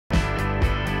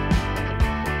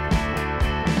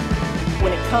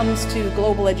comes to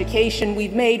global education,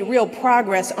 we've made real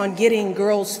progress on getting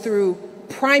girls through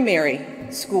primary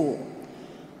school.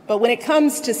 But when it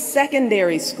comes to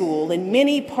secondary school, in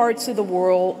many parts of the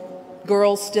world,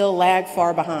 girls still lag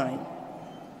far behind.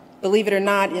 Believe it or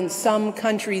not, in some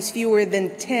countries, fewer than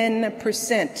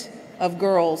 10% of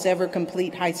girls ever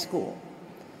complete high school.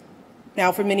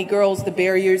 Now, for many girls, the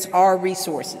barriers are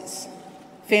resources.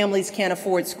 Families can't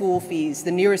afford school fees.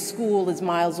 The nearest school is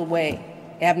miles away.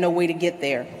 They have no way to get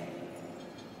there.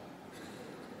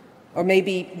 Or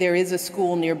maybe there is a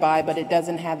school nearby, but it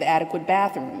doesn't have adequate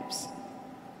bathrooms.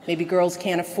 Maybe girls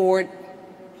can't afford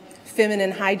feminine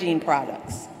hygiene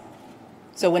products.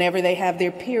 So whenever they have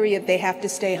their period, they have to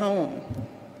stay home.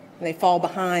 They fall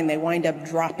behind, they wind up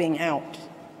dropping out.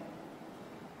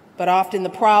 But often the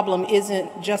problem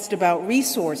isn't just about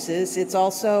resources, it's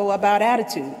also about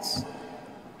attitudes.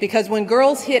 Because when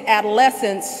girls hit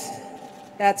adolescence,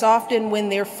 that's often when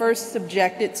they're first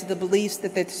subjected to the beliefs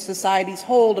that the societies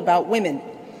hold about women.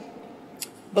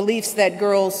 Beliefs that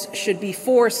girls should be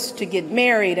forced to get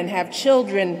married and have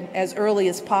children as early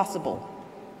as possible,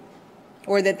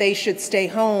 or that they should stay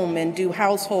home and do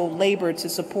household labor to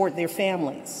support their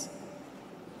families.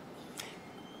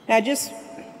 Now, I just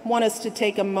want us to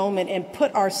take a moment and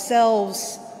put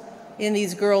ourselves in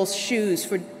these girls' shoes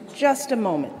for just a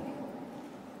moment.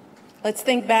 Let's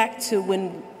think back to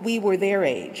when we were their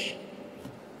age,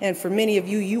 and for many of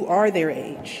you, you are their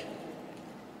age.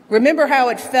 Remember how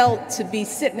it felt to be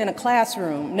sitting in a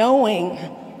classroom knowing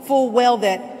full well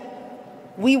that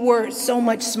we were so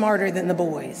much smarter than the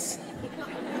boys.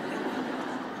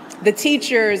 The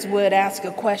teachers would ask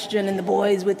a question and the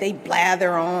boys would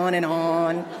blather on,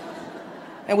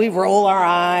 and we roll our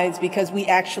eyes because we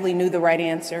actually knew the right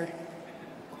answer.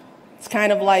 It's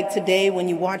kind of like today when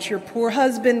you watch your poor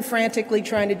husband frantically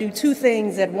trying to do 2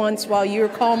 things at once while you're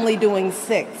calmly doing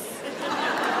 6.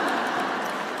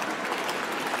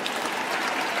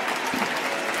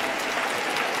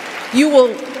 You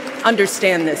will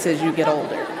understand this as you get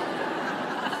older.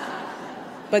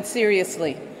 But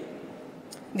seriously,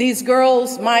 these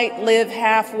girls might live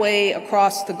halfway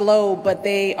across the globe, but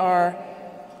they are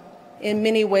in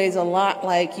many ways a lot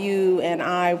like you and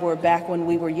I were back when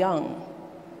we were young.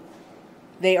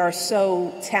 They are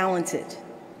so talented.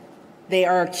 They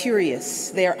are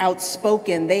curious. They are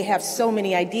outspoken. They have so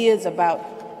many ideas about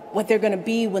what they're going to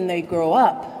be when they grow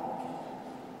up.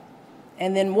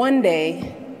 And then one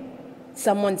day,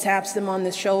 someone taps them on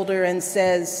the shoulder and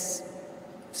says,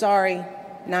 "Sorry,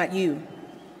 not you.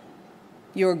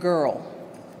 You're a girl.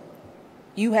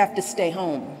 You have to stay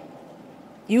home.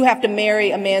 You have to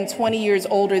marry a man 20 years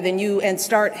older than you and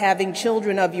start having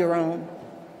children of your own."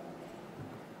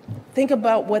 Think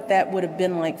about what that would have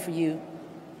been like for you.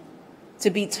 To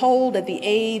be told at the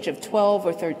age of 12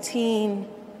 or 13,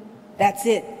 that's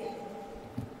it.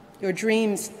 Your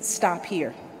dreams stop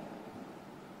here.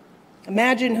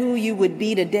 Imagine who you would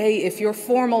be today if your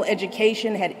formal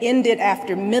education had ended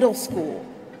after middle school.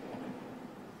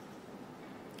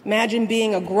 Imagine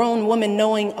being a grown woman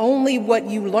knowing only what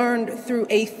you learned through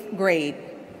 8th grade.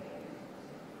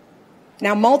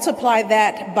 Now multiply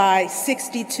that by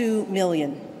 62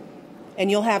 million, and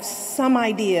you'll have some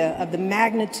idea of the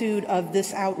magnitude of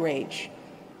this outrage.